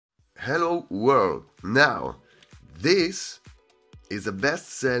Hello world! Now, this is the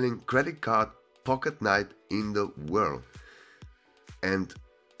best-selling credit card pocket knife in the world. And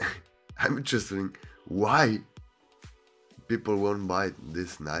I'm interested in why people won't buy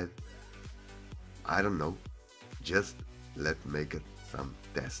this knife. I don't know. Just let's make it some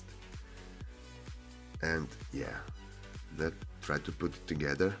test. And yeah, let's try to put it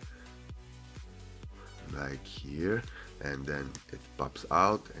together like here, and then it pops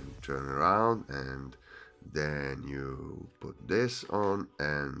out and turn around, and then you put this on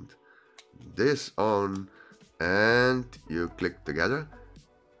and this on, and you click together,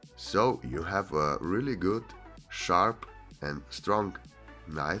 so you have a really good, sharp and strong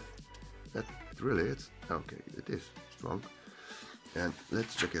knife. That really is. Okay, it is strong. And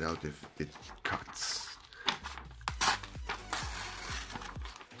let's check it out if it cuts.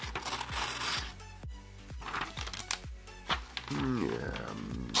 Yeah,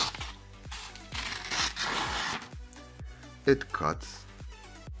 it cuts.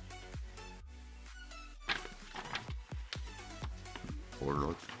 Or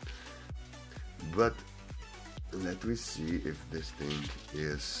not. But let me see if this thing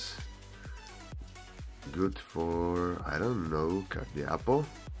is good for, I don't know, cut the apple.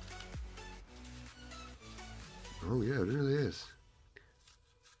 Oh yeah, it really is.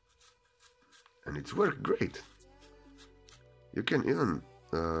 And it's worked great. You can even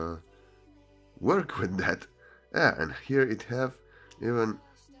work with that. Yeah, and here it have even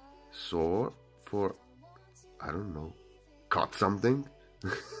saw for, I don't know, cut something.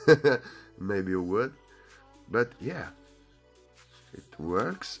 Maybe a wood. But yeah, it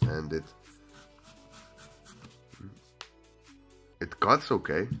works, and it cuts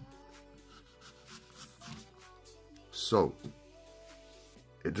okay. So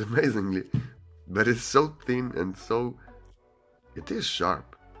it's amazingly, but it's so thin and so, it is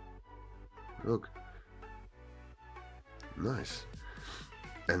sharp. Look, nice.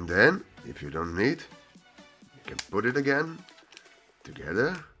 And then if you don't need, you can put it again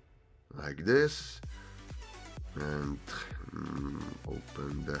together like this, and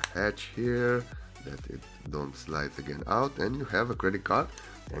open the hatch here that it don't slide again out, and you have a credit card,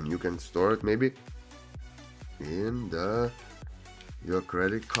 and you can store it maybe in your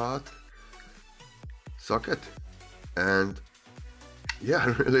credit card socket. And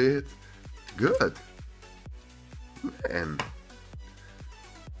yeah, really it's good, and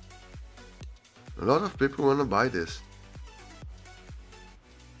a lot of people want to buy this.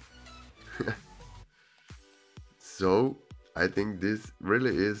 So I think this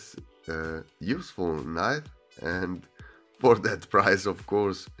really is a useful knife, and for that price, of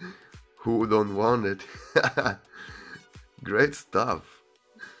course, who don't want it? Great stuff.